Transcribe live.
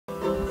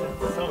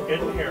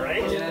good in here,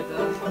 right? Yeah, it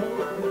does. Oh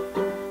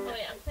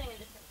wait, I'm playing a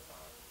different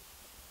song.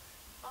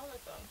 All the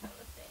songs sound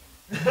the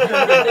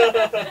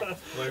same.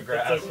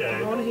 Bluegrass. It's okay. I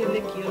want to hear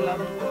Lick Your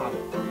Lollipop.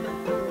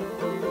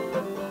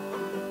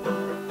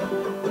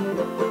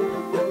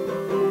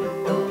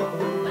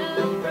 Well,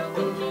 you broke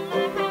into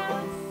my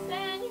house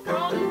and you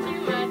crawled into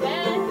my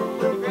bed.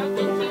 You broke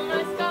into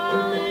my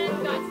skull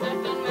and got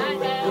stuck in my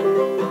head.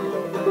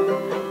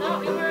 I thought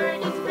we were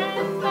just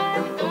friends, but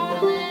it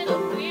got a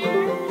little queer.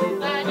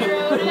 Glad you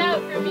wrote it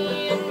out for me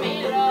and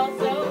made it all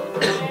so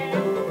clear.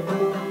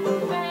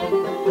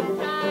 Spending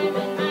time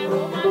in my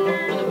home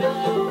under the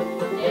willow.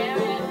 Damn,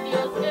 it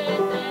feels good,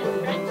 this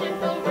friendship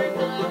over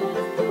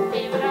pillows.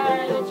 Hey, what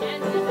are the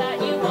chances that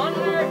you want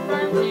an art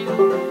farm too?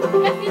 I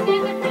guess these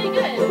days are pretty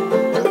good.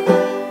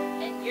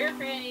 And you're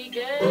pretty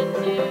good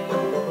too.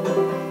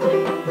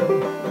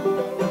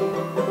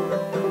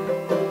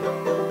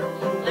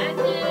 You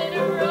planted a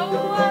row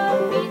of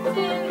beats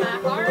in my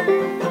heart.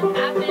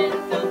 Happened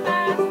so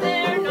fast,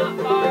 they're not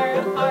far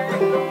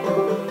apart.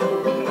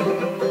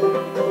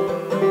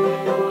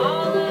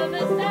 All of a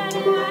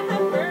sudden I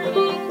have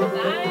burning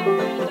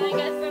desires. I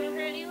guess I'm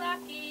pretty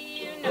lucky,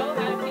 you know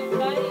how to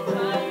fight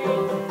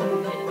fires.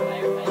 Shit is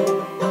firefighting.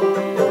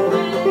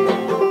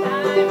 Spending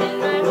time in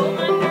my home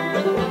under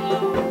the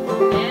willow.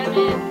 Damn,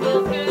 it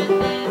feels good,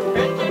 this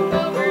friendship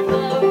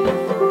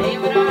overflows. Hey,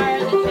 what are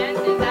the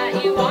chances that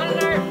you want an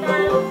art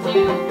farm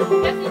too?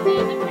 Guess these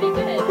days are pretty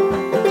good.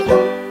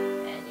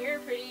 And you're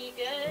pretty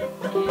good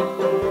too.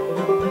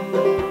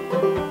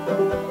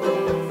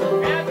 So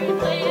grab your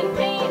clay and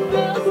paint,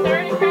 we'll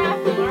start a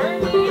crafting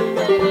army.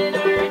 Then in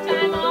our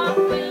time off,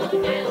 we'll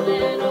get a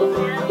little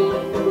farmy.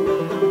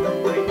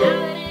 For now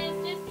it is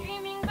just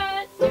dreaming,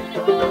 but soon it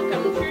will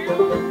come true.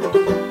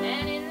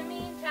 And in the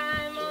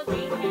meantime, I'll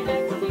dream here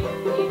next to you.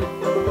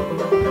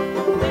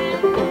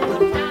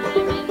 Spending time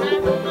in my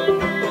home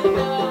under the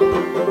willow.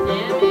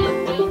 Damn, it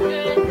feels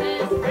good,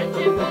 this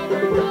friendship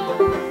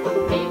overflows.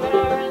 Hey, what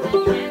are the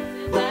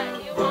chances that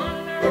you want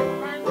an art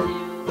farm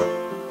too?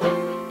 Guess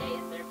these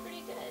days they're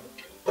pretty good.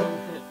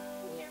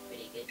 You're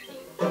pretty good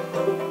too.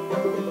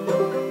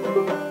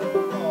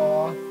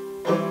 Aww.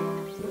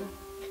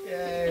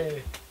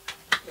 Yay.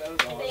 That was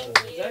awesome. Thank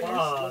Is that, you.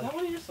 is that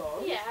one of your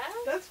songs? Yeah.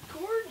 That's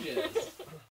gorgeous.